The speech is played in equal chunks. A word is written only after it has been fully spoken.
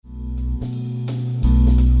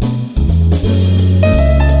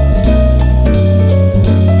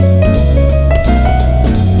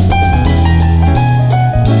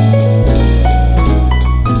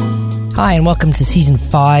Hi, and welcome to Season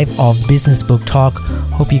 5 of Business Book Talk.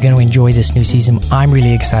 Hope you're going to enjoy this new season. I'm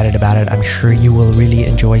really excited about it. I'm sure you will really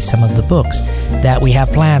enjoy some of the books that we have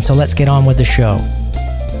planned. So let's get on with the show.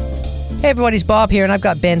 Hey everybody, it's Bob here, and I've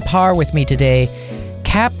got Ben Parr with me today.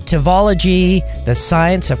 Captivology, the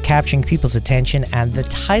science of capturing people's attention, and the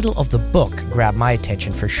title of the book grabbed my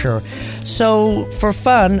attention for sure. So, for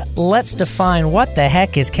fun, let's define what the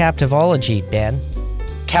heck is captivology, Ben?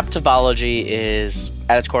 Captivology is,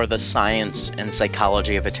 at its core, the science and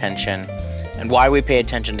psychology of attention and why we pay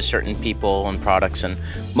attention to certain people and products, and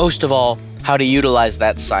most of all, how to utilize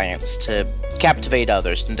that science to captivate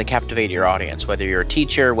others and to captivate your audience, whether you're a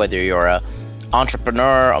teacher, whether you're an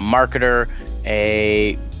entrepreneur, a marketer,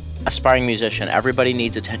 a aspiring musician. Everybody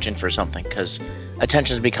needs attention for something because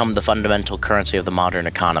attention has become the fundamental currency of the modern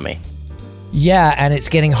economy. Yeah, and it's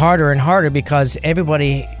getting harder and harder because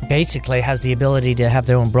everybody basically has the ability to have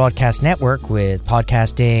their own broadcast network with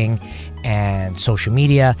podcasting and social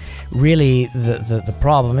media. Really, the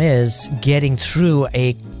problem is getting through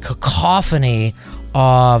a cacophony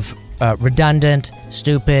of redundant,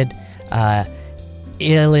 stupid,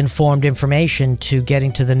 ill-informed information to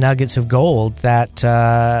getting to the nuggets of gold that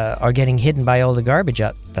are getting hidden by all the garbage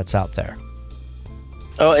that's out there.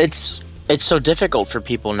 Oh, it's so difficult for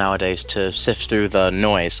people nowadays to sift through the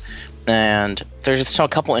noise, and there's a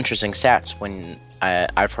couple interesting stats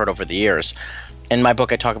I've heard over the years. In my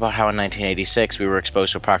book, I talk about how in 1986 we were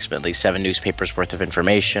exposed to approximately 7 newspapers worth of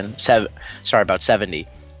information. About 70.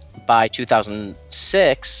 By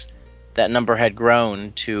 2006, that number had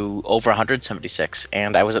grown to over 176.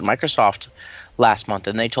 And I was at Microsoft last month,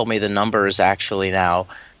 and they told me the number is actually now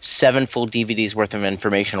 7 full DVDs worth of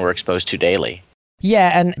information we're exposed to daily.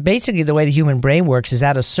 Yeah, and basically the way the human brain works is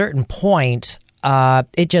at a certain point,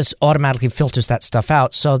 it just automatically filters that stuff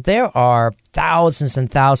out. So there are thousands and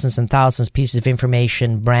thousands and thousands of pieces of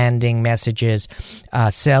information, branding messages,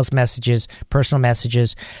 sales messages, personal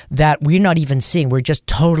messages that we're not even seeing. We're just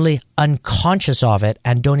totally unconscious of it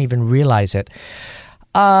and don't even realize it.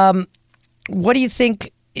 What do you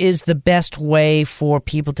think is the best way for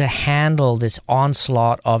people to handle this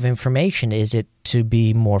onslaught of information? Is it to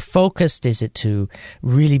be more focused? Is it to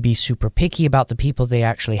really be super picky about the people they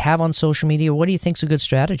actually have on social media? What do you think is a good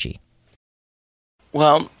strategy?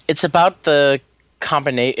 Well, it's about the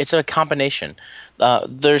It's a combination.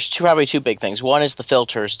 There's probably two big things. One is the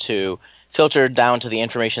filters, to filter down to the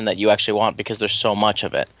information that you actually want because there's so much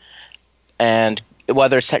of it, and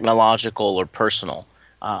whether it's technological or personal.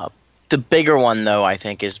 The bigger one, though, I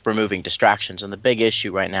think, is removing distractions, and the big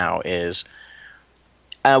issue right now is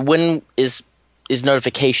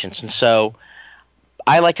notifications. And so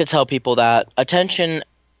I like to tell people that attention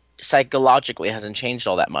psychologically hasn't changed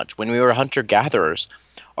all that much. When we were hunter-gatherers,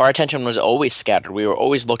 our attention was always scattered. We were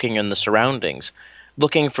always looking in the surroundings,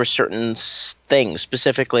 looking for certain things,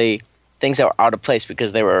 specifically things that were out of place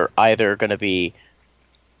because they were either going to be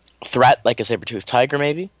a threat, like a saber-toothed tiger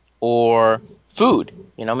maybe, or food.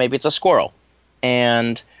 Maybe it's a squirrel.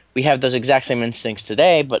 And we have those exact same instincts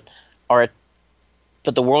today, but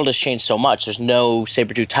the world has changed so much. There's no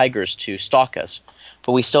saber-toothed tigers to stalk us,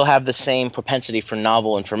 but we still have the same propensity for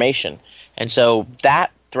novel information. And so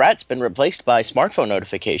that threat's been replaced by smartphone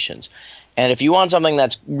notifications. And if you want something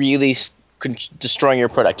that's really destroying your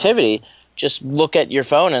productivity, just look at your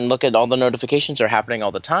phone and look at all the notifications that are happening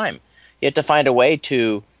all the time. You have to find a way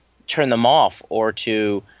to turn them off or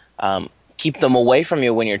to keep them away from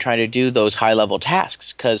you when you're trying to do those high-level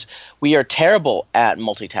tasks, because we are terrible at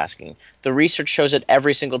multitasking. The research shows it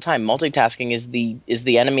every single time. Multitasking is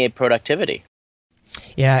the enemy of productivity.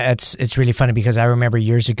 Yeah, it's really funny because I remember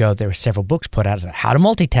years ago there were several books put out on how to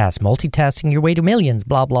multitasking your way to millions,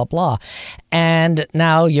 blah, blah, blah. And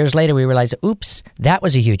now, years later, we realize, oops, that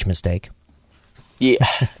was a huge mistake. Yeah,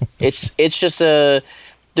 it's just there's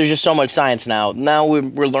just so much science now. Now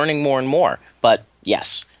we're learning more and more. But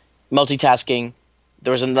yes, multitasking.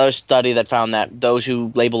 There was another study that found that those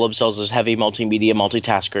who label themselves as heavy multimedia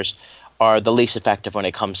multitaskers are the least effective when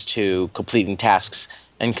it comes to completing tasks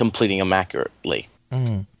and completing them accurately.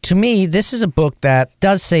 To me, this is a book that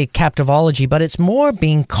does say captivology, but it's more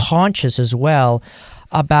being conscious as well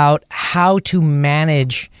about how to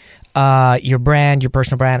manage your brand, your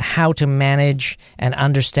personal brand, how to manage and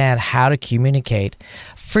understand how to communicate.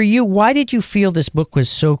 For you, why did you feel this book was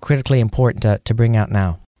so critically important to bring out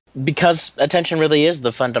now? Because attention really is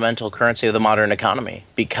the fundamental currency of the modern economy,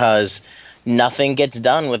 because nothing gets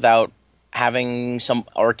done without having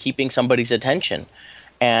keeping somebody's attention.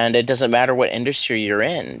 And it doesn't matter what industry you're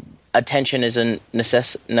in. Attention is a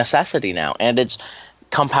necessity now. And it's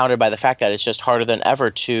compounded by the fact that it's just harder than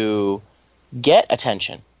ever to get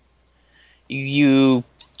attention. You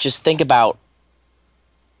just think about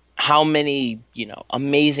how many,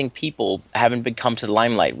 amazing people haven't been come to the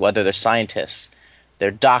limelight, whether they're scientists,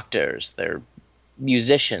 they're doctors, they're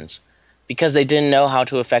musicians, because they didn't know how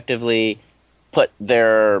to effectively put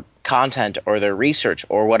their content or their research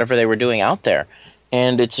or whatever they were doing out there.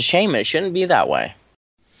 And it's a shame. It shouldn't be that way.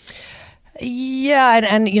 Yeah,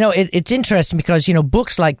 and it's interesting because,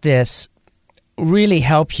 books like this really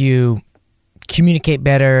help you communicate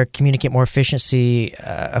better, communicate more efficiently,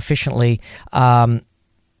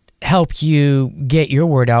 help you get your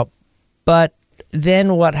word out. But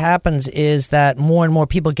then what happens is that more and more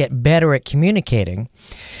people get better at communicating,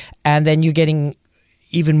 and then you're getting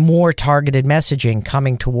even more targeted messaging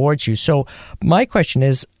coming towards you. So my question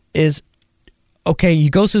is okay, you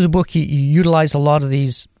go through the book, you utilize a lot of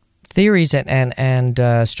these theories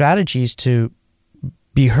and strategies to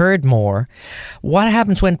be heard more. What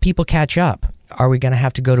happens when people catch up? Are we going to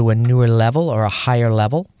have to go to a newer level or a higher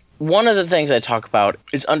level? One of the things I talk about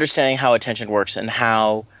is understanding how attention works and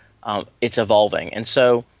how it's evolving. And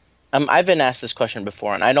so I've been asked this question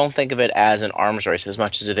before, and I don't think of it as an arms race as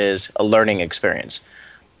much as it is a learning experience.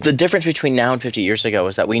 The difference between now and 50 years ago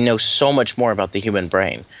is that we know so much more about the human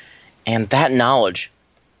brain, and that knowledge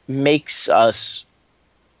makes us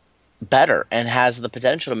better and has the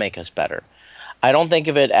potential to make us better. I don't think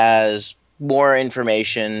of it as more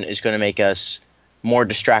information is going to make us more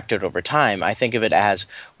distracted over time. I think of it as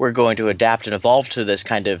we're going to adapt and evolve to this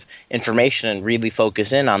kind of information and really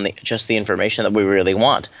focus in on just the information that we really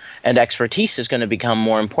want. And expertise is going to become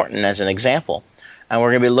more important as an example. And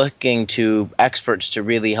we're going to be looking to experts to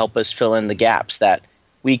really help us fill in the gaps that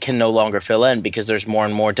we can no longer fill in because there's more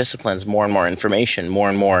and more disciplines, more and more information, more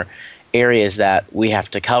and more areas that we have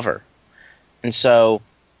to cover. And so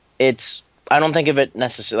I don't think of it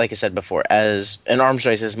necessarily, like I said before, as an arms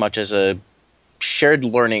race as much as a shared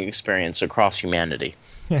learning experience across humanity.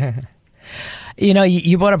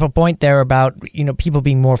 You brought up a point there about, people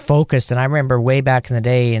being more focused. And I remember way back in the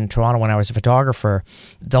day in Toronto when I was a photographer,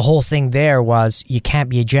 the whole thing there was you can't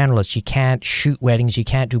be a generalist. You can't shoot weddings. You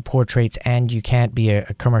can't do portraits. And you can't be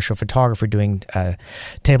a commercial photographer doing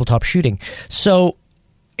tabletop shooting. So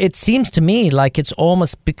it seems to me like it's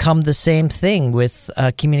almost become the same thing with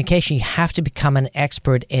communication. You have to become an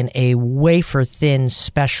expert in a wafer-thin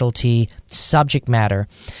specialty subject matter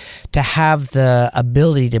to have the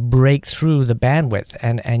ability to break through the bandwidth.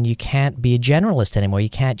 And you can't be a generalist anymore. You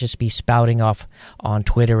can't just be spouting off on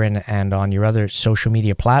Twitter and on your other social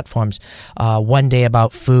media platforms one day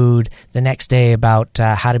about food, the next day about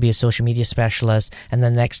how to be a social media specialist, and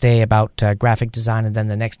then the next day about graphic design, and then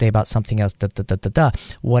the next day about something else,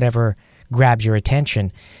 whatever grabs your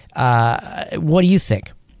attention. What do you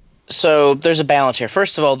think? So there's a balance here.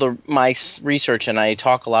 First of all, my research, and I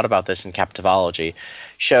talk a lot about this in Captivology,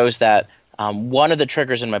 shows that one of the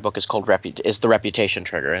triggers in my book is the reputation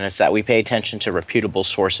trigger, and it's that we pay attention to reputable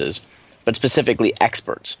sources, but specifically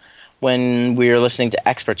experts. When we're listening to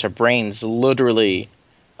experts, our brains literally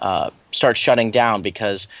start shutting down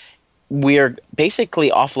because we're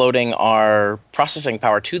basically offloading our processing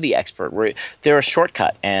power to the expert. They're a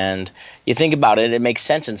shortcut, and you think about it, it makes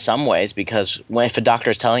sense in some ways because if a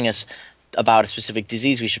doctor is telling us about a specific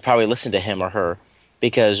disease, we should probably listen to him or her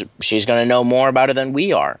because she's going to know more about it than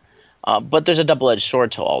we are. But there's a double-edged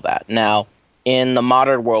sword to all that. Now, in the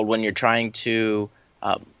modern world, when you're trying to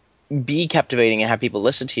be captivating and have people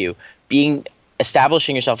listen to you,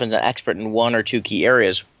 establishing yourself as an expert in one or two key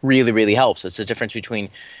areas really, really helps. It's the difference between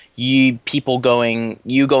you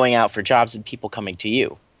going out for jobs and people coming to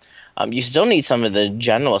you. You still need some of the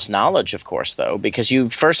generalist knowledge, of course, though, because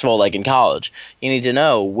first of all, like in college, you need to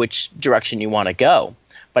know which direction you want to go.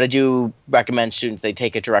 But I do recommend students they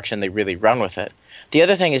take a direction, they really run with it. The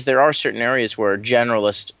other thing is there are certain areas where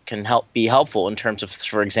generalists can be helpful in terms of,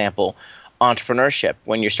 for example, entrepreneurship.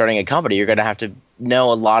 When you're starting a company, you're going to have to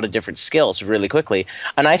know a lot of different skills really quickly.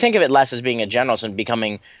 And I think of it less as being a generalist and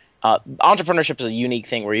becoming entrepreneurship is a unique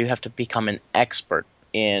thing where you have to become an expert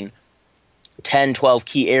in 10, 12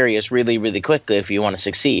 key areas really, really quickly if you want to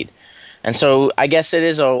succeed. And so I guess it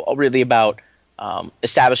is really about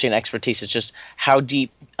establishing expertise. It's just how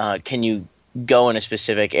deep can you go in a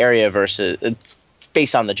specific area versus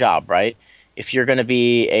based on the job, right? If you're going to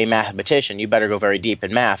be a mathematician, you better go very deep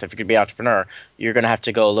in math. If you're going to be an entrepreneur, you're going to have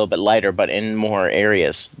to go a little bit lighter, but in more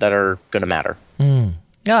areas that are going to matter.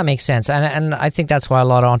 Yeah, that makes sense. And I think that's why a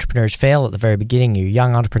lot of entrepreneurs fail at the very beginning. You're a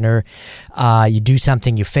young entrepreneur, you do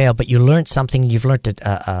something, you fail, but you learned something, you've learned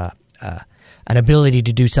an ability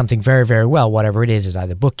to do something very, very well, whatever it is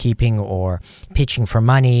either bookkeeping or pitching for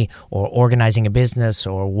money or organizing a business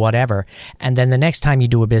or whatever. And then the next time you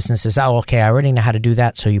do a business is, oh, okay, I already know how to do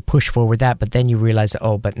that. So you push forward that, but then you realize,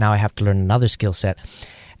 oh, but now I have to learn another skill set.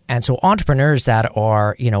 And so entrepreneurs that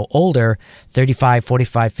are, older, 35,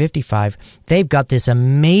 45, 55, they've got this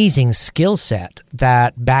amazing skill set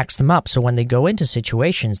that backs them up. So when they go into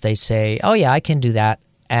situations, they say, oh, yeah, I can do that.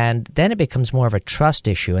 And then it becomes more of a trust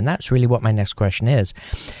issue. And that's really what my next question is.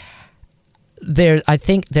 I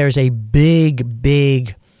think there's a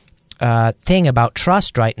big thing about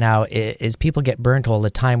trust right now is people get burnt all the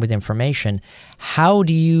time with information. How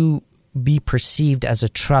do you be perceived as a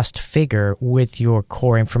trust figure with your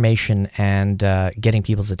core information and getting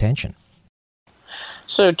people's attention?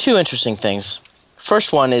 So 2 interesting things.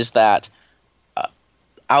 First one is that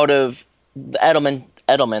out of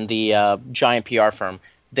Edelman, the giant PR firm,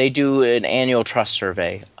 they do an annual trust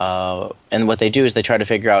survey. And what they do is they try to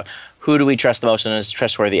figure out who do we trust the most and is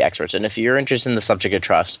trustworthy experts. And if you're interested in the subject of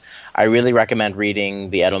trust, I really recommend reading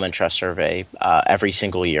the Edelman Trust Survey every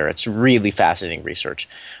single year. It's really fascinating research.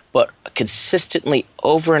 But consistently,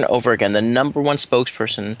 over and over again, the number one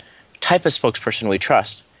type of spokesperson we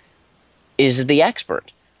trust is the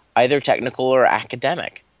expert, either technical or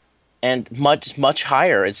academic. And much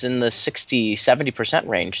higher. It's in the 60, 70%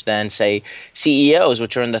 range than, say, CEOs,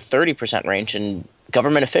 which are in the 30% range, and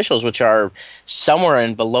government officials, which are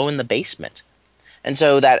somewhere below in the basement. And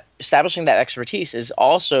so that establishing that expertise is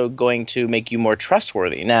also going to make you more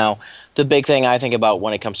trustworthy. Now, the big thing I think about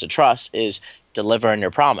when it comes to trust is deliver on your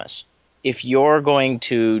promise. If you're going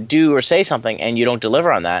to do or say something and you don't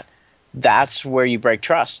deliver on that, that's where you break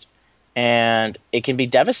trust. And it can be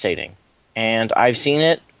devastating. And I've seen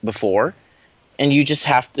it before, and you just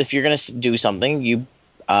have to, if you're going to do something, you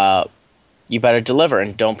better deliver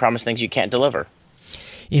and don't promise things you can't deliver.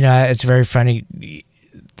 It's very funny,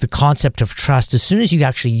 the concept of trust. As soon as you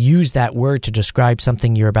actually use that word to describe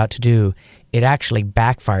something you're about to do, it actually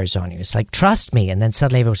backfires on you. It's like, trust me, and then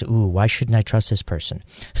suddenly everyone's, ooh, why shouldn't I trust this person?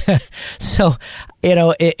 So,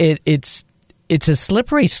 it's a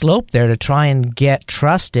slippery slope there to try and get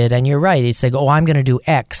trusted. And you're right. It's like, oh, I'm going to do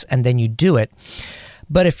X, and then you do it.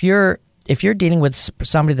 But if you're dealing with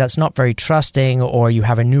somebody that's not very trusting, or you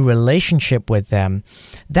have a new relationship with them,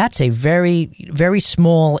 that's a very, very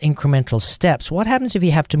small incremental steps. What happens if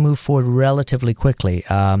you have to move forward relatively quickly?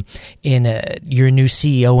 You're a new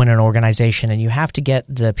CEO in an organization, and you have to get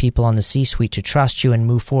the people on the C-suite to trust you and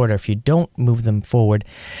move forward. Or if you don't move them forward,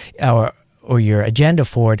 or your agenda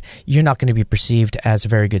forward, you're not going to be perceived as a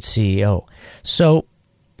very good CEO. So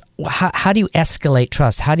how do you escalate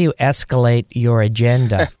trust? How do you escalate your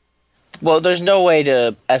agenda? Well, there's no way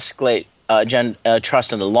to escalate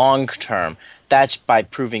trust in the long term. That's by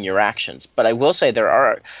proving your actions. But I will say there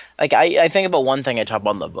are, I think about one thing I talk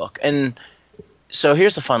about in the book. And so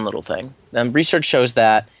here's a fun little thing. Research shows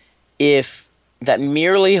that if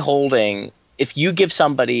you give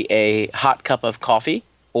somebody a hot cup of coffee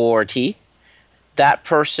or tea, that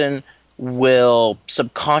person will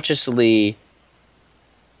subconsciously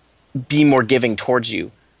be more giving towards you,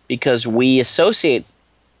 because we associate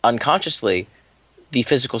unconsciously the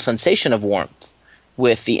physical sensation of warmth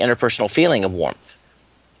with the interpersonal feeling of warmth.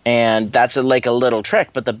 And that's like a little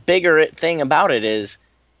trick, but the bigger thing about it is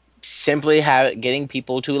simply getting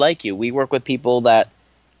people to like you. We work with people that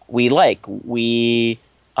we like. We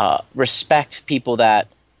respect people that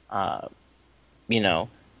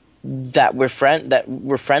that we're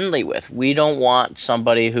friendly with. We don't want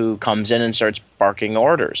somebody who comes in and starts barking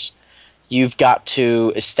orders. You've got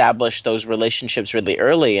to establish those relationships really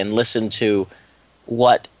early and listen to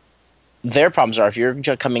what their problems are. If you're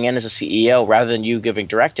coming in as a CEO, rather than you giving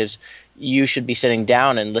directives, you should be sitting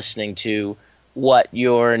down and listening to what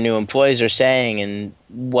your new employees are saying and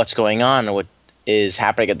what's going on and what is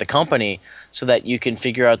happening at the company, so that you can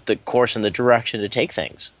figure out the course and the direction to take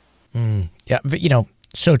things. Yeah,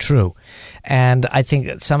 so true. And I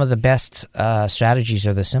think some of the best strategies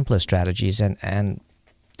are the simplest strategies, and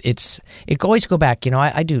it always go back.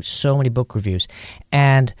 I do so many book reviews,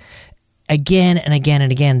 and again and again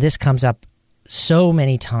and again, this comes up so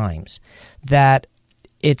many times, that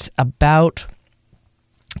it's about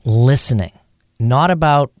listening, not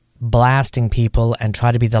about blasting people and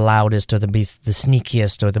try to be the loudest or the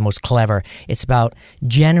sneakiest or the most clever. It's about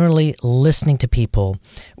generally listening to people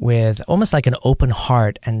with almost like an open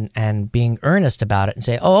heart and being earnest about it and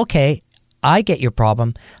say, oh, okay, I get your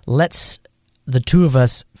problem. Let's the two of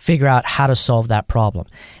us figure out how to solve that problem.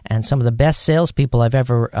 And some of the best salespeople I've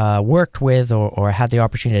ever worked with or had the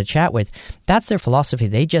opportunity to chat with, that's their philosophy.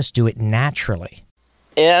 They just do it naturally.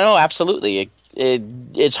 Yeah, no, absolutely.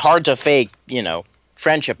 it's hard to fake,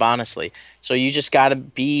 friendship, honestly. So you just got to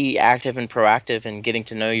be active and proactive in getting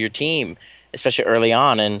to know your team, especially early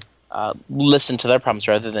on, and listen to their problems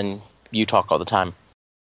rather than you talk all the time.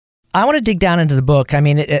 I want to dig down into the book. I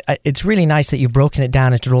mean, it's really nice that you've broken it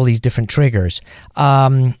down into all these different triggers.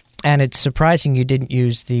 And it's surprising you didn't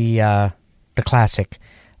use the classic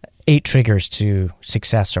 8 triggers to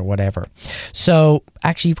success or whatever. So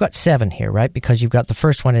actually, you've got 7 here, right? Because you've got the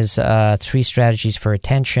first one is 3 strategies for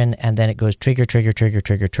attention, and then it goes trigger, trigger, trigger,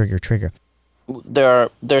 trigger, trigger, trigger. There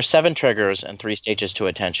are 7 triggers and 3 stages to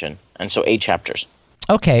attention, and so 8 chapters.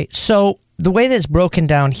 Okay, so the way that it's broken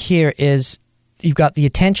down here is you've got the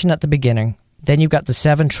attention at the beginning, then you've got the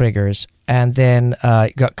 7 triggers, and then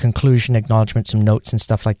you've got conclusion, acknowledgement, some notes and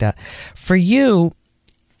stuff like that. For you,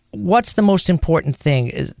 what's the most important thing?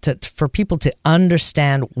 Is for people to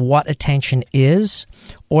understand what attention is,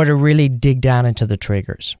 or to really dig down into the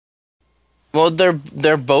triggers? Well,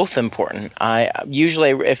 they're both important. I usually,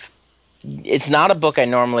 if it's not a book I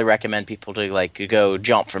normally recommend people to go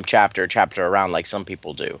jump from chapter to chapter around like some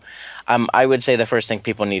people do. I would say the first thing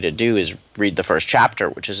people need to do is read the first chapter,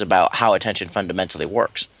 which is about how attention fundamentally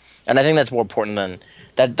works. And I think that's more important than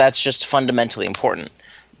that. That's just fundamentally important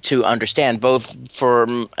to understand, both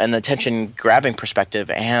from an attention grabbing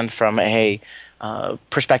perspective and from a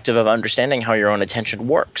perspective of understanding how your own attention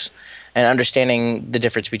works, and understanding the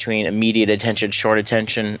difference between immediate attention, short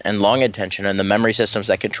attention, and long attention, and the memory systems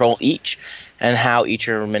that control each, and how each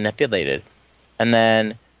are manipulated, and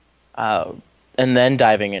then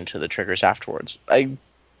diving into the triggers afterwards.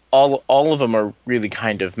 All of them are really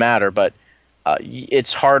kind of matter, but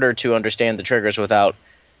it's harder to understand the triggers without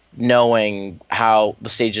knowing how the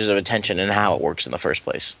stages of attention and how it works in the first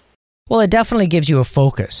place. Well, it definitely gives you a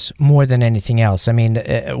focus more than anything else. I mean,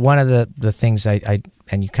 one of the things I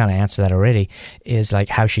and you kind of answered that already, is like,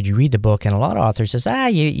 how should you read the book? And a lot of authors says,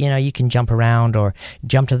 you can jump around or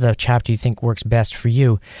jump to the chapter you think works best for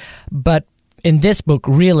you. But in this book,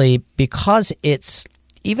 really, because it's,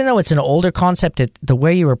 even though it's an older concept, the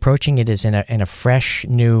way you're approaching it is in a fresh,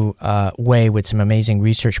 new way with some amazing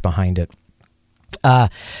research behind it.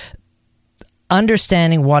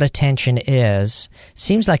 Understanding what attention is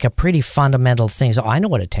seems like a pretty fundamental thing. So I know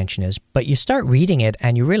what attention is, but you start reading it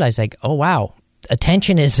and you realize, like, oh wow,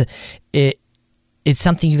 attention is it's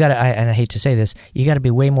something you got to. And I hate to say this, you got to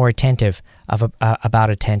be way more attentive about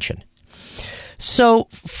attention. So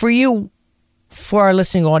for you, for our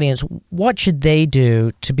listening audience, what should they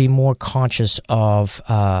do to be more conscious of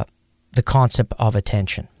the concept of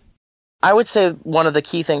attention? I would say one of the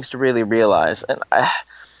key things to really realize, and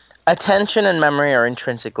attention and memory are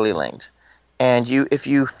intrinsically linked. And if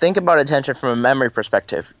you think about attention from a memory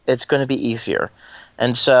perspective, it's going to be easier.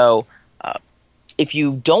 And so if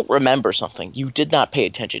you don't remember something, you did not pay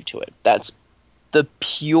attention to it. That's the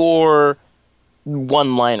pure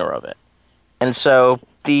one-liner of it. And so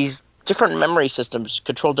these different memory systems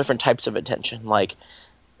control different types of attention. Like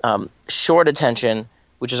short attention,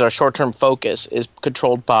 which is our short-term focus, is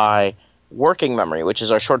controlled by working memory, which is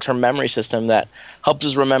our short-term memory system that helps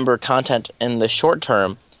us remember content in the short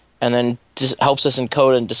term and then helps us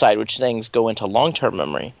encode and decide which things go into long-term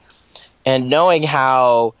memory. And knowing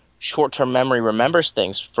how short-term memory remembers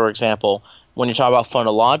things, for example, when you talk about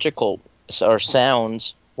phonological or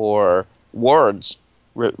sounds or words,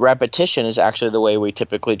 repetition is actually the way we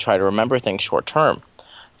typically try to remember things short-term,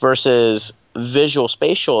 versus visual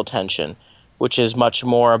spatial attention, which is much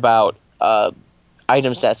more about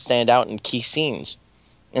items that stand out in key scenes.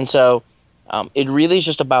 And so it really is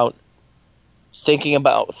just about thinking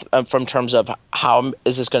about from terms of how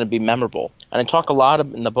is this going to be memorable. And I talk a lot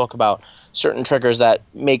in the book about certain triggers that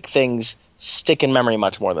make things stick in memory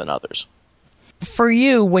much more than others. For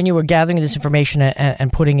you, when you were gathering this information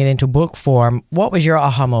and putting it into book form, what was your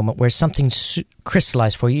aha moment where something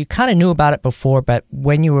crystallized for you? You kind of knew about it before, but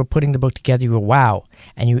when you were putting the book together, you were wow.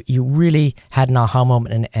 And you really had an aha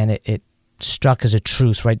moment and it struck as a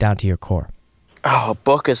truth right down to your core. Oh, a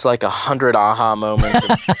book is like 100 aha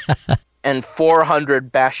moments and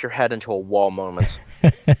 400 bash your head into a wall moments.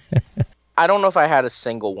 I don't know if I had a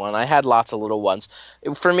single one. I had lots of little ones.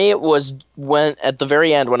 For me, it was when at the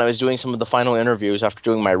very end when I was doing some of the final interviews after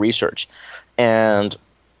doing my research, and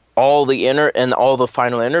all the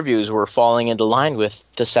final interviews were falling into line with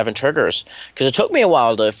the 7 triggers. Because it took me a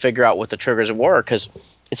while to figure out what the triggers were, because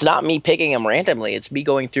it's not me picking them randomly. It's me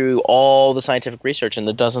going through all the scientific research and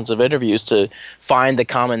the dozens of interviews to find the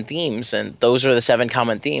common themes, and those are the 7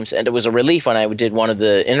 common themes. And it was a relief when I did one of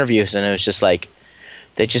the interviews, and it was just like,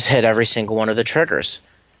 they just hit every single one of the triggers.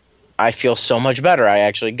 I feel so much better. I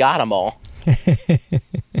actually got them all.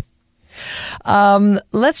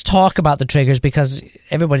 Let's talk about the triggers because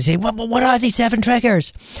everybody's saying, what are these 7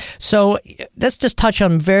 triggers? So let's just touch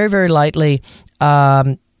on them very, very lightly.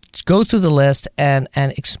 Go through the list and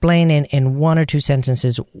explain in 1 or 2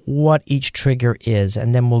 sentences what each trigger is,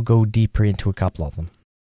 and then we'll go deeper into a couple of them.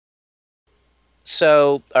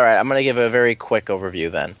 So, all right, I'm going to give a very quick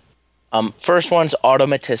overview then. First one's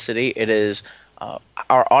automaticity. It is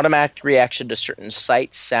our automatic reaction to certain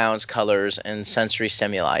sights, sounds, colors, and sensory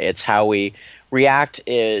stimuli. It's how we react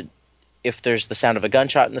if there's the sound of a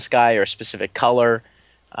gunshot in the sky or a specific color,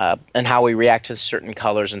 and how we react to certain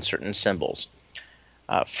colors and certain symbols.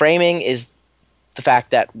 Framing is the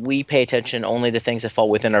fact that we pay attention only to things that fall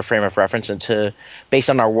within our frame of reference and based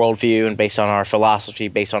on our worldview and based on our philosophy,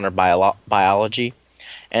 based on our biology.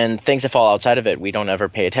 And things that fall outside of it, we don't ever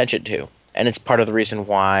pay attention to. And it's part of the reason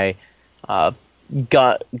why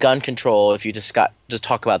gun control, if you just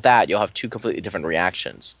talk about that, you'll have 2 completely different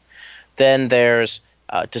reactions. Then there's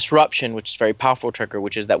disruption, which is a very powerful trigger,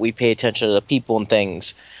 which is that we pay attention to the people and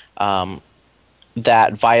things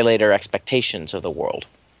that violate our expectations of the world.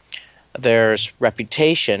 There's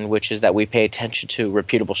reputation, which is that we pay attention to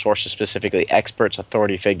reputable sources, specifically experts,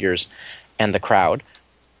 authority figures, and the crowd.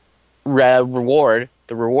 Reward,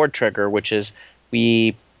 the reward trigger, which is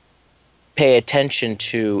we pay attention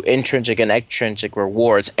to intrinsic and extrinsic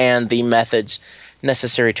rewards and the methods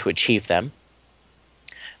necessary to achieve them.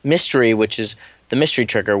 Mystery, which is the mystery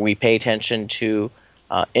trigger, we pay attention to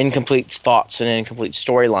incomplete thoughts and incomplete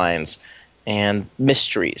storylines and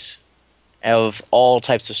mysteries of all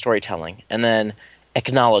types of storytelling. And then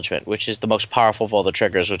acknowledgement, which is the most powerful of all the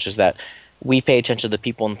triggers, which is that we pay attention to the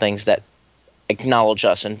people and things that acknowledge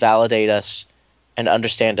us and validate us and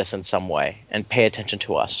understand us in some way and pay attention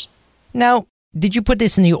to us. Now, did you put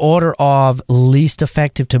this in the order of least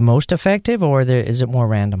effective to most effective, or is it more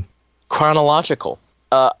random? Chronological.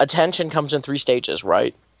 Attention comes in 3 stages,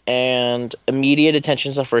 right? And immediate attention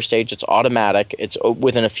is the first stage. It's automatic. It's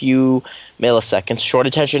within a few milliseconds. Short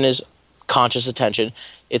attention is conscious attention.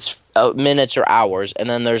 It's minutes or hours. And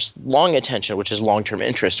then there's long attention, which is long-term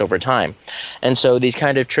interest over time. And so these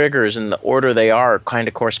kind of triggers and the order they are kind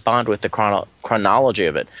of correspond with the chronology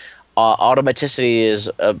of it. Automaticity is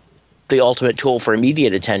the ultimate tool for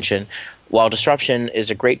immediate attention, while disruption is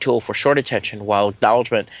a great tool for short attention, while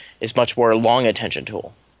acknowledgement is much more long attention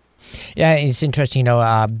tool. Yeah, it's interesting.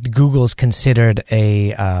 Google's considered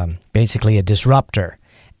basically a disruptor,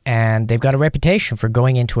 and they've got a reputation for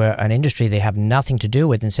going into an industry they have nothing to do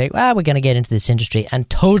with and say, we're going to get into this industry and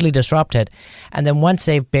totally disrupt it. And then once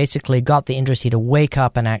they've basically got the industry to wake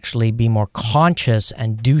up and actually be more conscious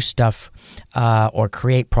and do stuff or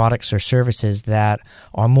create products or services that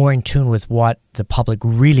are more in tune with what the public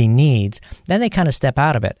really needs, then they kind of step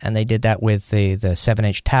out of it. And they did that with the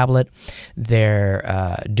 7-inch tablet.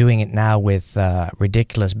 They're doing it now with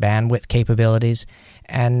ridiculous bandwidth capabilities.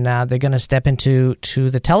 And they're going to step into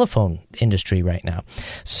the telephone industry right now.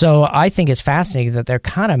 So I think it's fascinating that they're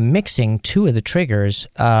kind of mixing 2 of the triggers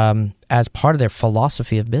as part of their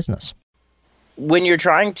philosophy of business. When you're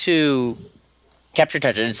trying to capture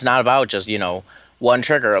attention, it's not about just, one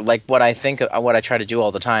trigger. Like what I try to do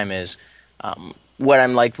all the time is when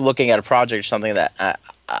I'm like looking at a project or something that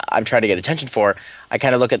I'm trying to get attention for, I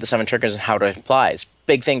kind of look at the 7 triggers and how it applies.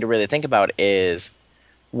 Big thing to really think about is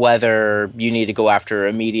whether you need to go after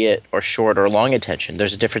immediate or short or long attention.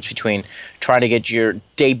 There's a difference between trying to get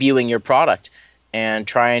debuting your product and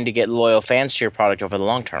trying to get loyal fans to your product over the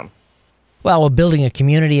long term. Well, building a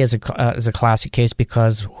community is a classic case,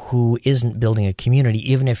 because who isn't building a community?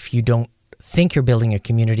 Even if you don't think you're building a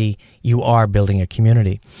community, you are building a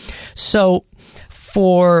community. So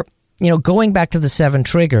for, going back to the 7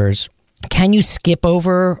 triggers, can you skip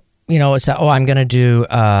over I'm going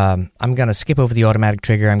to skip over the automatic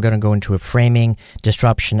trigger. I'm going to go into a framing,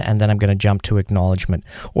 disruption, and then I'm going to jump to acknowledgement.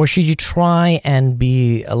 Or should you try and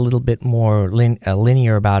be a little bit more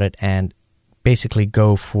linear about it and basically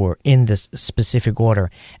go for in this specific order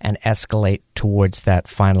and escalate towards that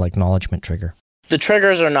final acknowledgement trigger? The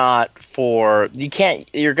triggers are not you're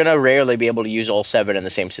going to rarely be able to use all 7 in the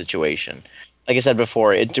same situation. Like I said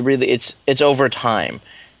before, it's over time.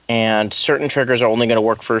 And certain triggers are only going to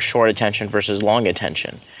work for short attention versus long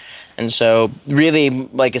attention. And so really,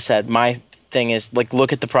 like I said, my thing is like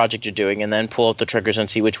look at the project you're doing and then pull out the triggers and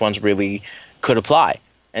see which ones really could apply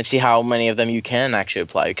and see how many of them you can actually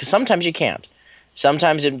apply. Because sometimes you can't.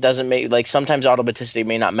 Sometimes it doesn't sometimes automaticity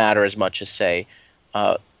may not matter as much as, say,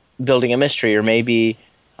 building a mystery or maybe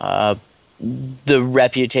the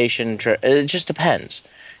reputation. It just depends.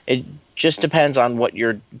 It just depends on what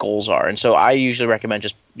your goals are. And so I usually recommend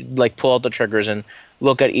just like pull out the triggers and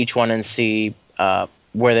look at each one and see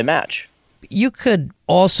where they match. you could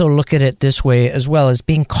also look at it this way as well, as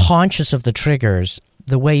being conscious of the triggers,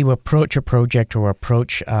 the way you approach a project or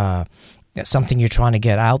approach something you're trying to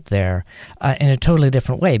get out there in a totally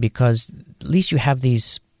different way, because at least you have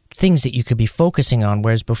these things that you could be focusing on,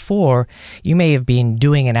 whereas before you may have been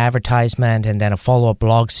doing an advertisement and then a follow-up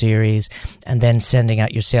blog series and then sending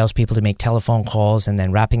out your salespeople to make telephone calls and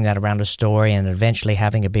then wrapping that around a story and eventually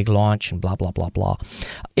having a big launch and blah, blah, blah, blah.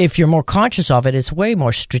 If you're more conscious of it, it's way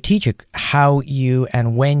more strategic how you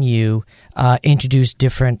and when you introduce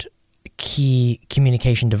different key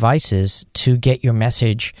communication devices to get your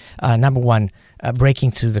message, number one,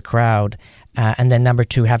 breaking through the crowd, and then number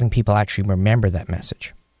two, having people actually remember that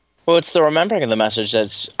message. Well, it's the remembering of the message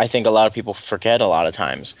that's, I think, a lot of people forget a lot of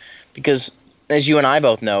times. Because, as you and I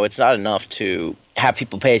both know, it's not enough to have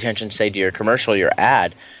people pay attention, say, to your commercial, your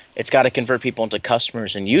ad. It's got to convert people into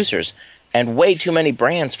customers and users. And way too many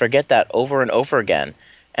brands forget that over and over again.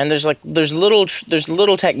 And there's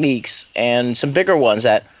little techniques and some bigger ones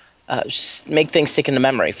that make things stick into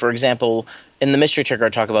memory. For example, in the mystery trigger, I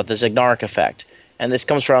talk about the Zegnarik effect. And this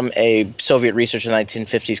comes from a Soviet researcher in the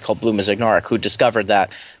 1950s called Bluma Zegnarik, who discovered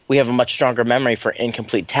that we have a much stronger memory for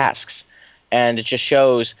incomplete tasks. And it just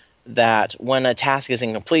shows that when a task is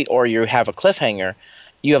incomplete or you have a cliffhanger,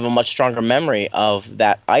 you have a much stronger memory of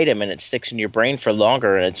that item and it sticks in your brain for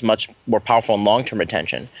longer, and it's much more powerful in long-term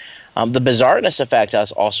retention. The bizarreness effect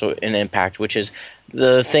has also an impact, which is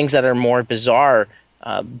the things that are more bizarre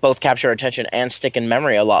both capture attention and stick in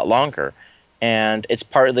memory a lot longer. And it's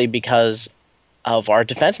partly because of our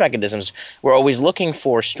defense mechanisms. We're always looking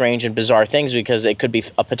for strange and bizarre things because it could be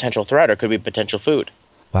a potential threat or could be potential food.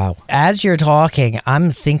 Wow. As you're talking, I'm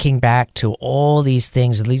thinking back to all these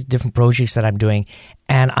things, all these different projects that I'm doing,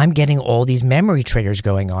 and I'm getting all these memory triggers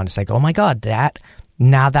going on. It's like, oh my God,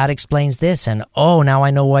 now that explains this, and oh, now I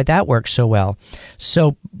know why that works so well.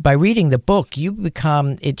 So by reading the book,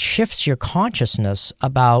 it shifts your consciousness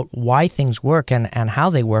about why things work and how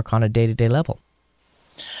they work on a day-to-day level.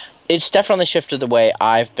 It's definitely shifted the way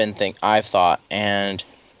I've thought, and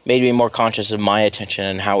made me more conscious of my attention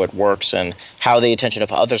and how it works and how the attention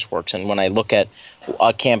of others works. And when I look at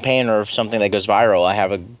a campaign or something that goes viral, I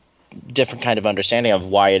have a different kind of understanding of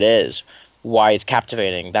why it is, why it's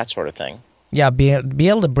captivating, that sort of thing. Yeah, be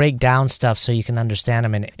able to break down stuff so you can understand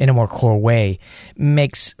them in a more core way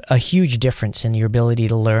makes a huge difference in your ability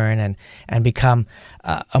to learn and become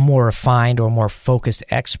a more refined or more focused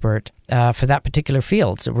expert for that particular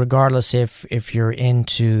field. So regardless if you're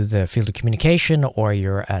into the field of communication or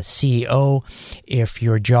you're a CEO, if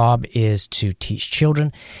your job is to teach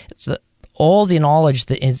children, all the knowledge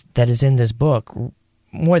that is in this book,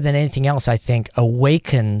 more than anything else, I think,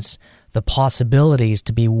 awakens the possibilities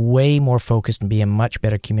to be way more focused and be a much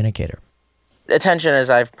better communicator. Attention, as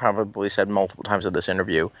I've probably said multiple times in this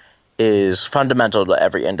interview, is fundamental to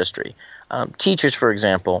every industry. Teachers, for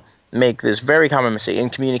example, make this very common mistake in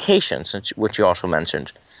communications, which you also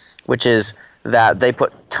mentioned, which is that they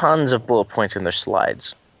put tons of bullet points in their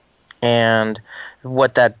slides. And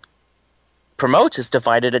what that promotes is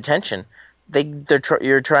divided attention.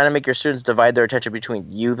 You're trying to make your students divide their attention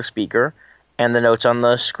between you, the speaker, and the notes on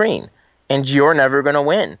the screen. And you're never going to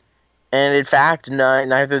win. And in fact,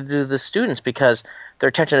 neither do the students, because their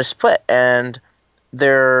attention is split and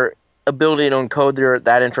their ability to encode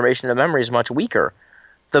that information in memory is much weaker.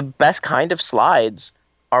 The best kind of slides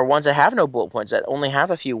are ones that have no bullet points, that only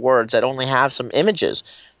have a few words, that only have some images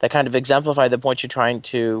that kind of exemplify the point you're trying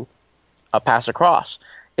to pass across.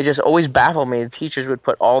 It just always baffled me. The teachers would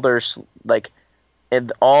put all the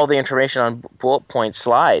information on bullet point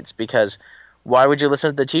slides, because why would you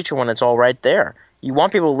listen to the teacher when it's all right there? You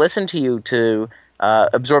want people to listen to you to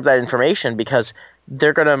absorb that information, because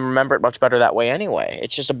they're going to remember it much better that way anyway.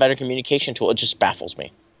 It's just a better communication tool. It just baffles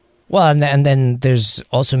me. Well, and then there's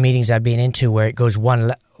also meetings I've been into where it goes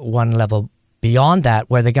one level beyond that,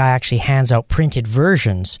 where the guy actually hands out printed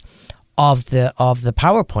versions of the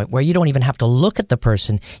PowerPoint, where you don't even have to look at the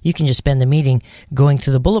person. You can just spend the meeting going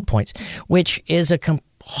through the bullet points, which is a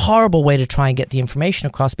horrible way to try and get the information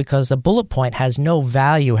across, because the bullet point has no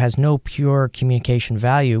value, has no pure communication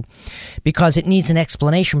value, because it needs an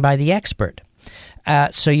explanation by the expert.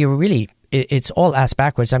 So it's all ass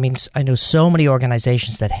backwards. I mean, I know so many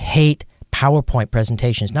organizations that hate PowerPoint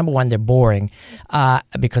presentations. Number one, they're boring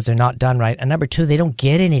because they're not done right. And number two, they don't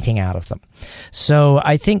get anything out of them. So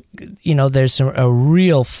I think, there's a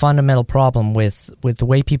real fundamental problem with the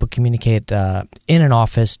way people communicate in an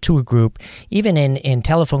office to a group, even in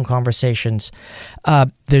telephone conversations.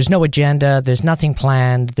 There's no agenda, there's nothing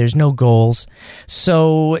planned, there's no goals.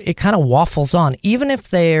 So it kind of waffles on. Even if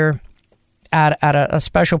they're at a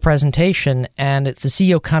special presentation and it's the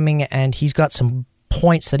CEO coming and he's got some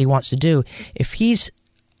points that he wants to do, if he's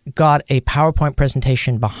got a PowerPoint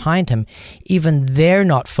presentation behind him, even they're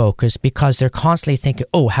not focused because they're constantly thinking,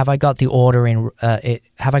 oh, have I got the order in,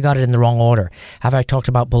 have I got it in the wrong order? Have I talked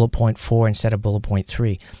about bullet point 4 instead of bullet point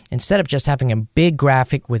 3? Instead of just having a big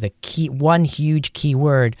graphic with one huge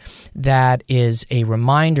keyword that is a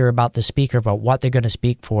reminder about the speaker about what they're going to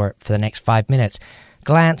speak for the next 5 minutes,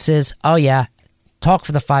 glances, oh yeah, talk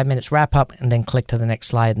for the 5 minutes, wrap up, and then click to the next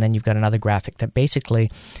slide, and then you've got another graphic that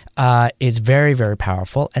basically is very, very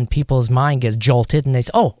powerful, and people's mind gets jolted, and they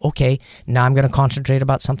say, oh, okay, now I'm going to concentrate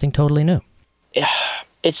about something totally new.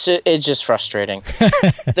 It's just frustrating.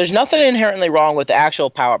 There's nothing inherently wrong with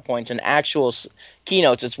actual PowerPoints and actual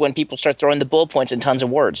keynotes. It's when people start throwing the bullet points and tons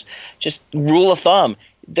of words. Just rule of thumb.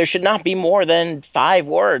 There should not be more than 5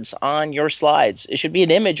 words on your slides. It should be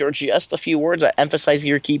an image or just a few words that emphasize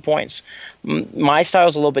your key points. My style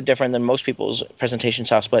is a little bit different than most people's presentation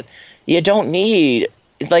styles, but you don't need,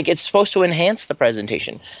 like, it's supposed to enhance the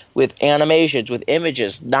presentation with animations, with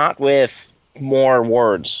images, not with more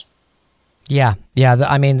words. Yeah.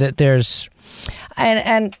 I mean, there's,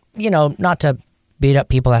 and you know, not to beat up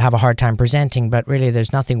people that have a hard time presenting, but really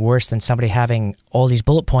there's nothing worse than somebody having all these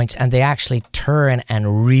bullet points and they actually turn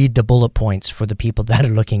and read the bullet points for the people that are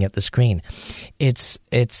looking at the screen. It's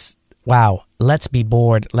wow, let's be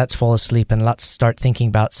bored, let's fall asleep, and let's start thinking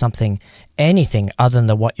about anything other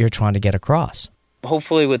than what you're trying to get across.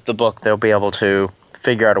 Hopefully with the book they'll be able to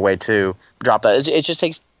figure out a way to drop that. It just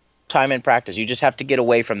takes time and practice. You just have to get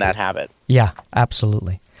away from that habit. Yeah,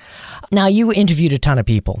 absolutely. Now, you interviewed a ton of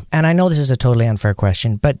people, and I know this is a totally unfair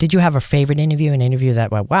question, but did you have a favorite interview, an interview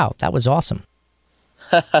that, wow, that was awesome?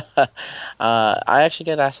 I actually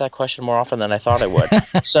get asked that question more often than I thought I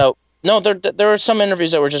would. So, no, there are some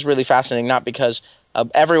interviews that were just really fascinating, not because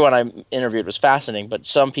everyone I interviewed was fascinating, but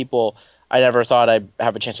some people I never thought I'd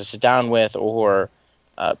have a chance to sit down with or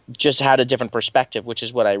just had a different perspective, which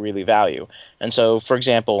is what I really value. And so, for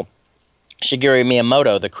example, Shigeru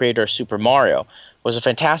Miyamoto, the creator of Super Mario, was a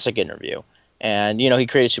fantastic interview. And, you know, he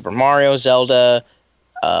created Super Mario, Zelda,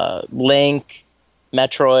 Link,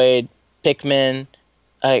 Metroid, Pikmin,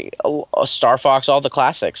 Star Fox, all the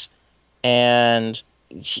classics. And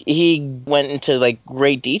he went into, like,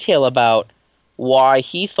 great detail about why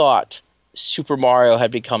he thought Super Mario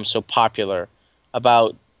had become so popular,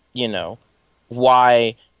 about, you know,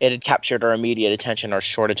 why it had captured our immediate attention, our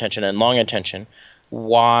short attention, and long attention,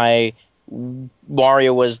 why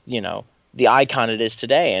Mario was, you know, the icon it is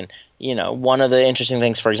today. And, you know, one of the interesting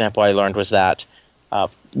things, for example, I learned was that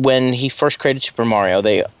when he first created Super Mario,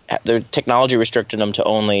 the technology restricted him to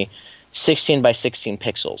only 16 by 16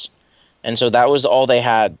 pixels. And so that was all they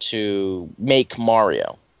had to make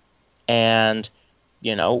Mario. And,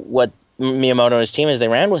 you know, what Miyamoto and his team is, they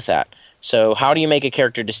ran with that. So how do you make a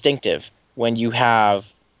character distinctive when you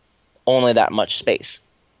have only that much space?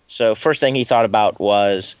 So first thing he thought about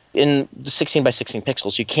was, in the 16 by 16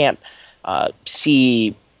 pixels, you can't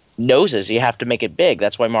see noses. You have to make it big.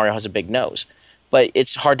 That's why Mario has a big nose. But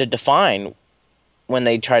it's hard to define when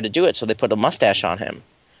they try to do it, so they put a mustache on him.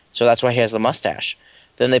 So that's why he has the mustache.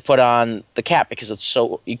 Then they put on the cap because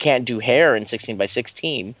you can't do hair in 16 by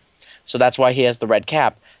 16. So that's why he has the red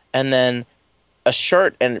cap. And then a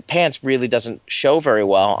shirt and pants really doesn't show very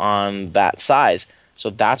well on that size. So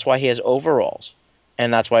that's why he has overalls.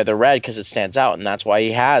 And that's why they're red, because it stands out. And that's why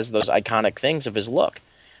he has those iconic things of his look.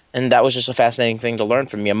 And that was just a fascinating thing to learn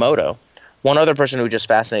from Miyamoto. One other person who just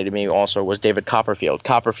fascinated me also was David Copperfield.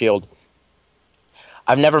 Copperfield,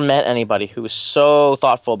 I've never met anybody who is so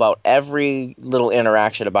thoughtful about every little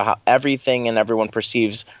interaction, about how everything and everyone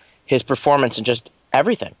perceives his performance and just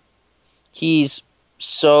everything. He's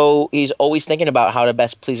always thinking about how to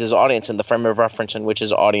best please his audience and the frame of reference in which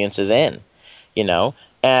his audience is in, you know?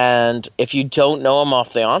 And if you don't know him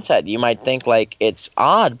off the onset, you might think like it's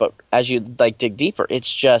odd, but as you like dig deeper,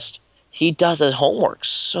 it's just he does his homework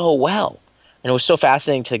so well. And it was so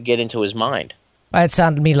fascinating to get into his mind. It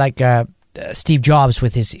sounded to me like Steve Jobs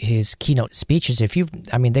with his keynote speeches. They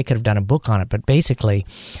could have done a book on it, but basically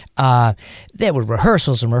there were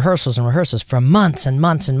rehearsals and rehearsals and rehearsals for months and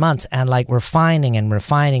months and months, and like refining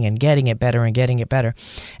and getting it better and getting it better.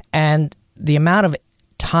 And the amount of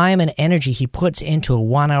time and energy he puts into a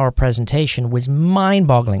 1-hour presentation was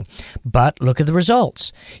mind-boggling. But look at the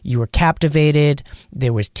results. You were captivated.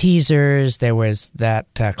 There was teasers. There was that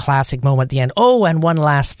classic moment at the end. Oh, and one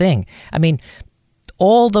last thing. I mean,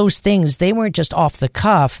 all those things, they weren't just off the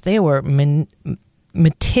cuff. They were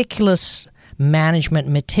meticulous management,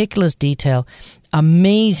 meticulous detail,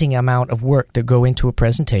 amazing amount of work to go into a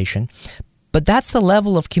presentation. But that's the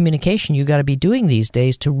level of communication you got to be doing these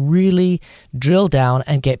days to really drill down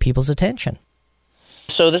and get people's attention.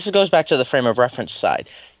 So this goes back to the frame of reference side.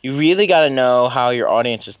 You really got to know how your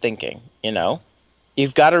audience is thinking, you know?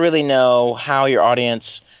 You've got to really know how your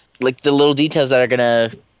audience, like the little details that are going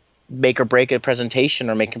to make or break a presentation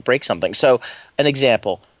or make or break something. So an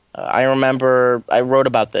example, I remember I wrote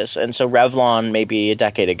about this. And so Revlon, maybe a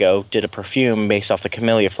decade ago, did a perfume based off the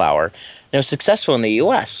camellia flower. And it was successful in the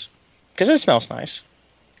U.S. because it smells nice.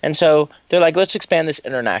 And so they're like, let's expand this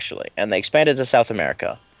internationally. And they expanded to South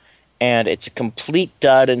America. And it's a complete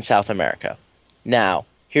dud in South America. Now,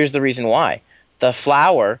 here's the reason why. The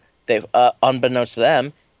flower, they unbeknownst to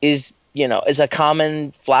them, is a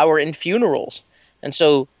common flower in funerals. And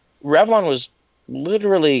so Revlon was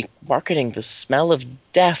literally marketing the smell of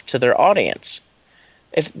death to their audience.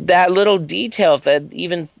 If that little detail, if they'd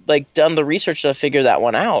even done the research to figure that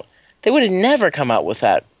one out, they would have never come out with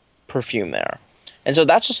that perfume there. And so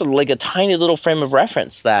that's just a tiny little frame of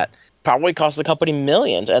reference that probably cost the company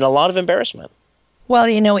millions and a lot of embarrassment. Well,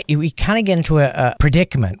 we kind of get into a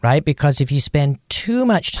predicament, right? Because if you spend too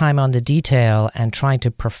much time on the detail and trying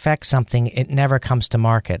to perfect something, it never comes to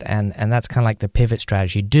market. And that's kind of like the pivot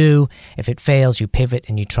strategy. If it fails, you pivot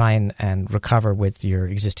and you try and recover with your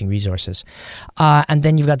existing resources. And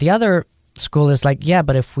then you've got the other school is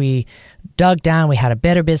but if we dug down, we had a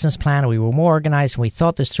better business plan, we were more organized, and we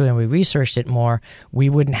thought this through and we researched it more, we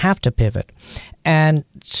wouldn't have to pivot. And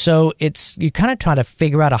so you kind of try to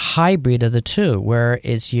figure out a hybrid of the two, where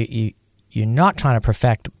it's you're not trying to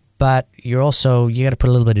perfect, but you got to put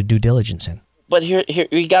a little bit of due diligence in. But here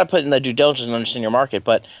you got to put in the due diligence and understand your market.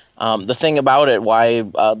 But the thing about it, why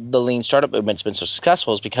the lean startup movement's been so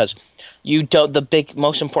successful, is because the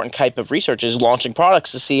most important type of research is launching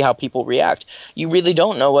products to see how people react. You really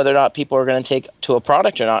don't know whether or not people are going to take to a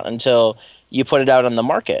product or not until you put it out on the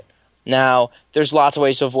market. Now, there's lots of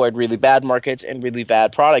ways to avoid really bad markets and really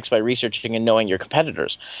bad products by researching and knowing your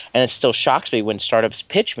competitors. And it still shocks me when startups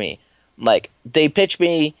pitch me. They pitch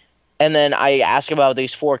me, and then I ask about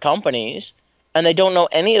these 4 companies, and they don't know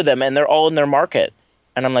any of them, and they're all in their market.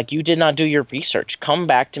 And I'm like, you did not do your research. Come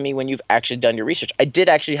back to me when you've actually done your research. I did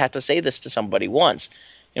actually have to say this to somebody once.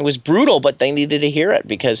 It was brutal, but they needed to hear it,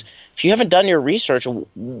 because if you haven't done your research, how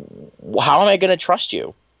am I going to trust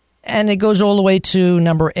you? And it goes all the way to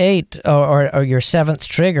number 8, or your 7th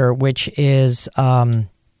trigger, which is the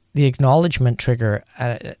acknowledgement trigger,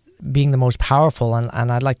 being the most powerful.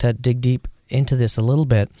 And I'd like to dig deep into this a little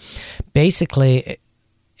bit. Basically,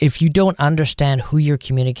 if you don't understand who you're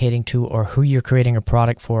communicating to or who you're creating a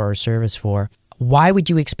product for or service for, why would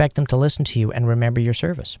you expect them to listen to you and remember your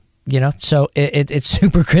service? So it's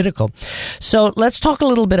super critical. So let's talk a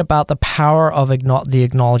little bit about the power of the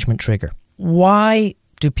acknowledgement trigger. Why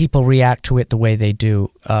do people react to it the way they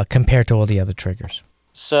do compared to all the other triggers?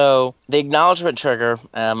 So the acknowledgement trigger,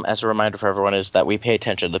 as a reminder for everyone, is that we pay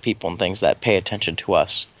attention to the people and things that pay attention to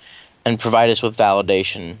us and provide us with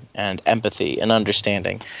validation and empathy and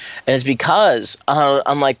understanding. And it's because,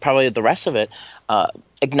 unlike probably the rest of it,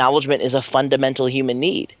 acknowledgement is a fundamental human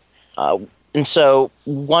need. And so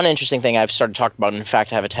one interesting thing I've started talking about, and in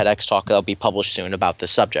fact I have a TEDx talk that'll be published soon about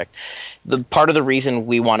this subject. The part of the reason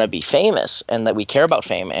we want to be famous and that we care about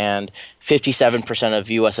fame, and 57% of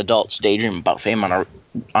U.S. adults daydream about fame on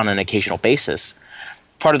an occasional basis,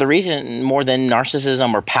 part of the reason, more than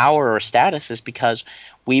narcissism or power or status, is because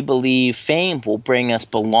we believe fame will bring us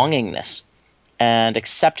belongingness and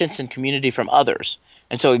acceptance and community from others.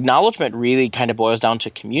 And so acknowledgement really kind of boils down to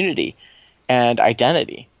community and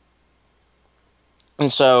identity.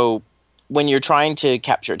 And so when you're trying to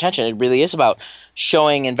capture attention, it really is about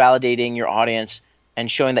showing and validating your audience and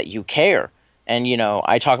showing that you care. And,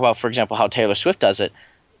 I talk about, for example, how Taylor Swift does it.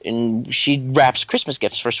 And she wraps Christmas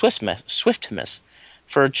gifts for Swiftmas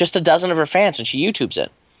for just a dozen of her fans, and she YouTubes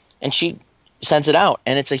it. And she sends it out,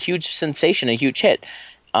 and it's a huge sensation, a huge hit.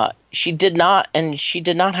 She did not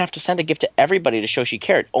have to send a gift to everybody to show she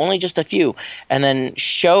cared, only just a few, and then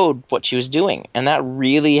showed what she was doing, and that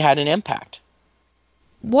really had an impact.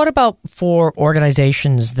 What about for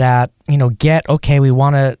organizations that, we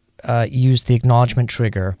want to use the acknowledgement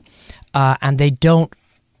trigger, and they don't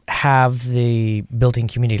have the built-in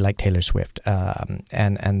community like Taylor Swift,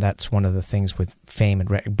 and that's one of the things with fame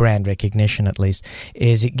and brand recognition, at least,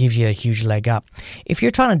 is it gives you a huge leg up. If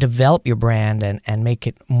you're trying to develop your brand and make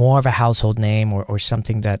it more of a household name or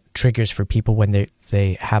something that triggers for people when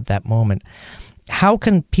they have that moment, how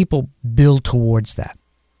can people build towards that?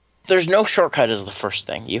 There's no shortcut is the first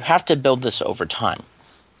thing. You have to build this over time.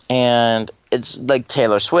 And it's like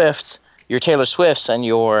Taylor Swift, your Taylor Swifts and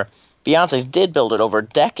your Beyonce's did build it over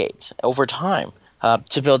decades, over time.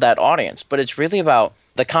 to build that audience. But it's really about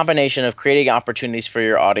the combination of creating opportunities for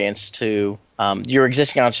your audience to your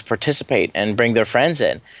existing audience to participate and bring their friends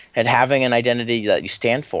in, and having an identity that you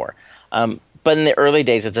stand for. But in the early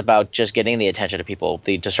days, it's about just getting the attention of people.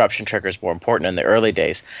 The disruption trigger is more important in the early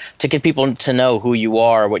days to get people to know who you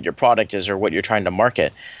are, what your product is, or what you're trying to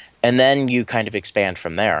market. And then you kind of expand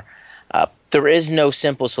from there. There is no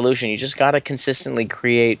simple solution. You just got to consistently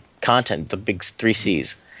create content, the big 3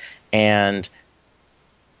 C's, and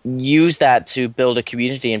use that to build a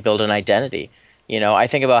community and build an identity. I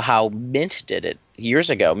think about how Mint did it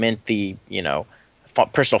years ago. Mint, the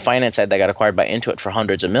personal finance site that got acquired by Intuit for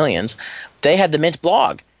hundreds of millions, they had the Mint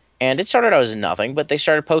blog, and it started out as nothing, but they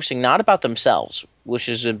started posting not about themselves, which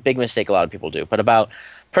is a big mistake a lot of people do, but about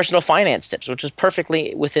personal finance tips, which is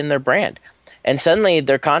perfectly within their brand. And suddenly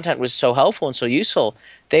their content was so helpful and so useful,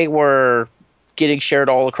 they were getting shared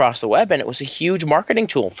all across the web, and it was a huge marketing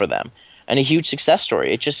tool for them and a huge success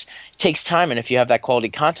story. It just takes time, and if you have that quality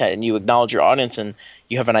content and you acknowledge your audience and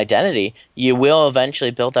you have an identity, you will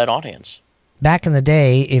eventually build that audience. Back in the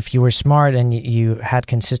day, if you were smart and you had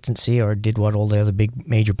consistency or did what all the other big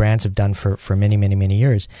major brands have done for many, many, many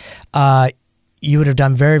years, you would have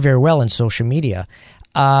done very, very well in social media.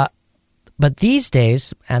 But these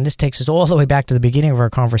days, and this takes us all the way back to the beginning of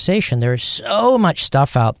our conversation, there is so much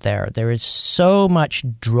stuff out there. There is so much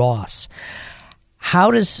dross.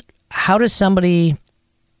 How does somebody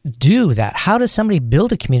do that? How does somebody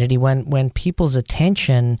build a community when people's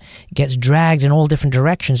attention gets dragged in all different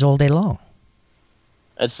directions all day long?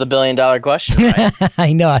 It's the $1 billion question, right?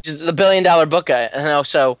 I know. It's the $1 billion book.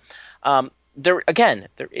 So there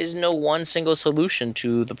is no one single solution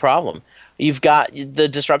to the problem. You've got the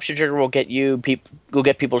disruption trigger will get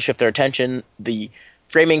people to shift their attention. The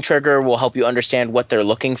framing trigger will help you understand what they're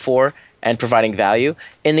looking for and providing value.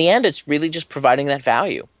 In the end, it's really just providing that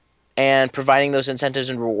value and providing those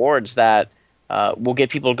incentives and rewards that will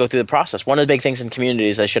get people to go through the process. One of the big things in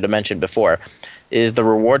communities I should have mentioned before is the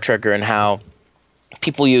reward trigger, and how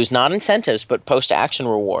people use not incentives but post-action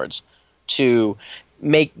rewards to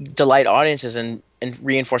delight audiences and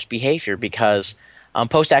reinforce behavior, because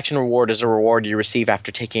post-action reward is a reward you receive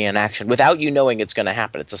after taking an action without you knowing it's going to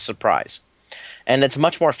happen. It's a surprise. And it's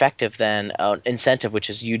much more effective than an incentive, which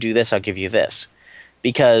is you do this, I'll give you this.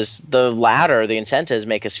 Because the latter, the incentives,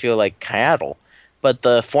 make us feel like cattle. But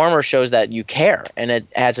the former shows that you care, and it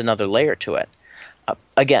adds another layer to it.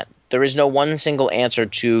 Again, there is no one single answer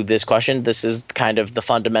to this question. This is kind of the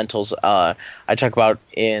fundamentals I talk about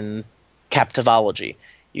in Captivology.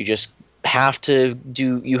 You just have to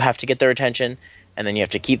get their attention, and then you have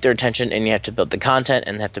to keep their attention, and you have to build the content,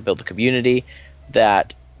 and have to build the community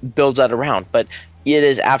that builds that around. But it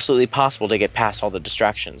is absolutely possible to get past all the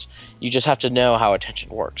distractions. You just have to know how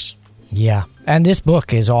attention works. Yeah, and this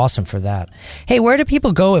book is awesome for that. Hey, where do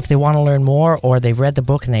people go if they want to learn more, or they've read the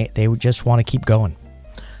book and they just want to keep going?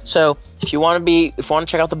 So if you want to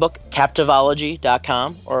check out the book,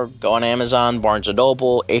 Captivology.com, or go on Amazon, Barnes &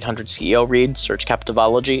 Noble, 800 CEO Read, search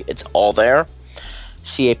Captivology. It's all there.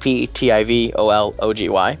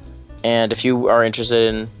 CAPTIVOLOGY. And if you are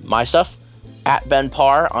interested in my stuff, at Ben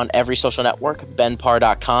Parr on every social network,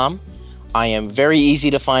 benparr.com. I am very easy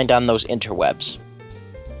to find on those interwebs.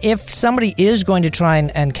 If somebody is going to try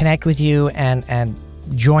and connect with you and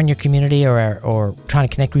join your community or trying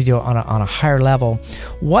to connect with you on a higher level,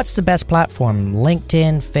 what's the best platform?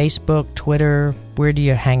 LinkedIn, Facebook, Twitter? Where do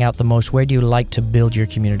you hang out the most? Where do you like to build your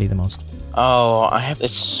community the most? Oh,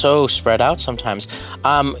 it's so spread out sometimes.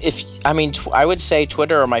 I would say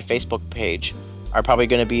Twitter or my Facebook page are probably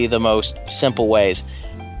going to be the most simple ways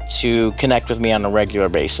to connect with me on a regular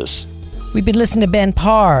basis. We've been listening to Ben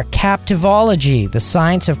Parr, Captivology, the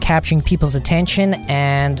science of capturing people's attention,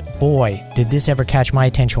 and boy, did this ever catch my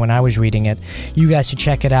attention when I was reading it. You guys should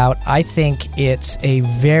check it out. I think it's a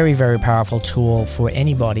very, very powerful tool for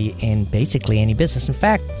anybody in basically any business. In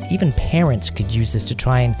fact, even parents could use this to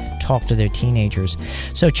try and talk to their teenagers.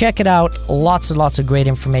 So check it out. Lots and lots of great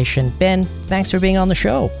information. Ben, thanks for being on the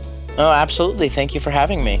show. Oh, absolutely. Thank you for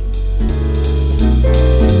having me.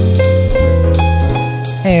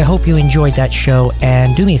 Hey, I hope you enjoyed that show,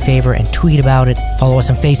 and do me a favor and tweet about it. Follow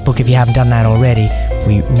us on Facebook if you haven't done that already.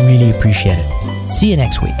 We really appreciate it. See you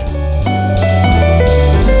next week.